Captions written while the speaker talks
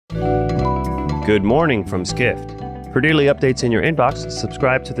Good morning from Skift. For daily updates in your inbox,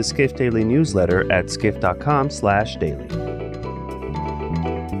 subscribe to the Skift Daily newsletter at skift.com/daily.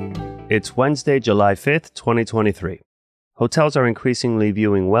 It's Wednesday, July 5th, 2023. Hotels are increasingly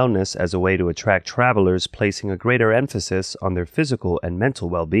viewing wellness as a way to attract travelers, placing a greater emphasis on their physical and mental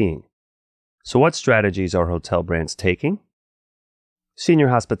well-being. So what strategies are hotel brands taking? Senior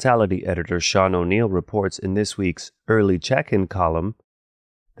hospitality editor Sean O'Neill reports in this week's Early Check-In column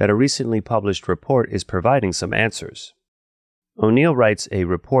that a recently published report is providing some answers. O'Neill writes a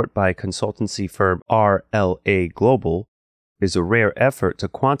report by consultancy firm RLA Global is a rare effort to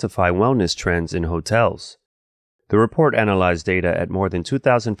quantify wellness trends in hotels. The report analyzed data at more than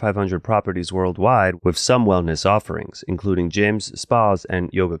 2,500 properties worldwide with some wellness offerings, including gyms, spas, and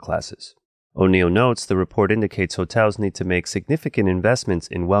yoga classes. O'Neill notes the report indicates hotels need to make significant investments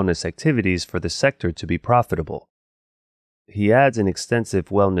in wellness activities for the sector to be profitable. He adds an extensive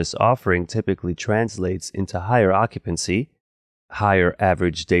wellness offering typically translates into higher occupancy, higher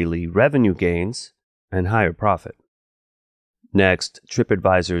average daily revenue gains, and higher profit. Next,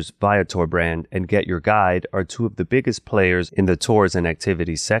 TripAdvisor's Viator brand and GetYourGuide are two of the biggest players in the tours and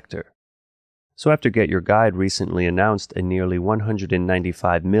activities sector. So after GetYourGuide recently announced a nearly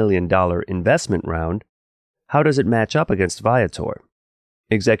 $195 million investment round, how does it match up against Viator?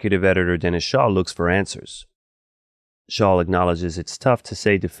 Executive editor Dennis Shaw looks for answers. Shaw acknowledges it's tough to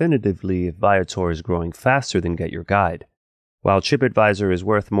say definitively if Viator is growing faster than GetYourGuide. While TripAdvisor is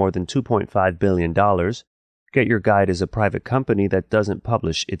worth more than $2.5 billion, GetYourGuide is a private company that doesn't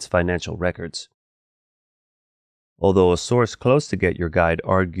publish its financial records. Although a source close to GetYourGuide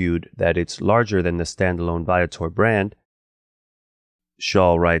argued that it's larger than the standalone Viator brand,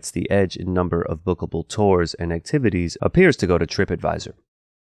 Shaw writes the edge in number of bookable tours and activities appears to go to TripAdvisor.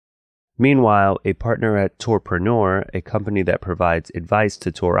 Meanwhile, a partner at Tourpreneur, a company that provides advice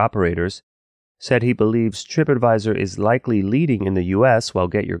to tour operators, said he believes TripAdvisor is likely leading in the US while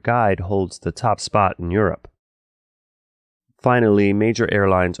GetYourGuide holds the top spot in Europe. Finally, major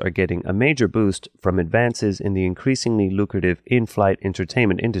airlines are getting a major boost from advances in the increasingly lucrative in-flight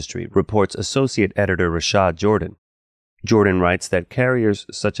entertainment industry, reports associate editor Rashad Jordan. Jordan writes that carriers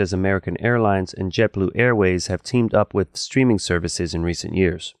such as American Airlines and JetBlue Airways have teamed up with streaming services in recent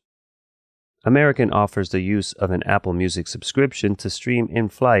years. American offers the use of an Apple Music subscription to stream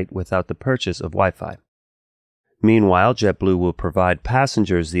in-flight without the purchase of Wi-Fi. Meanwhile, JetBlue will provide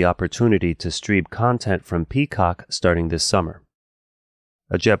passengers the opportunity to stream content from Peacock starting this summer.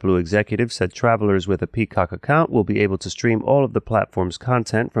 A JetBlue executive said travelers with a Peacock account will be able to stream all of the platform's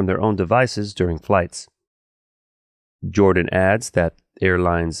content from their own devices during flights. Jordan adds that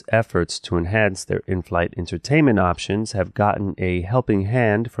airlines' efforts to enhance their in-flight entertainment options have gotten a helping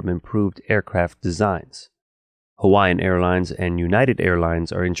hand from improved aircraft designs. Hawaiian Airlines and United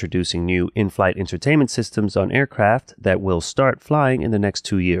Airlines are introducing new in-flight entertainment systems on aircraft that will start flying in the next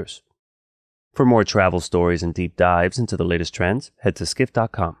 2 years. For more travel stories and deep dives into the latest trends, head to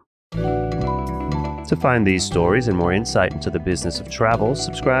skift.com. To find these stories and more insight into the business of travel,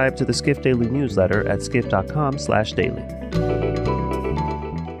 subscribe to the Skift Daily newsletter at skift.com/daily.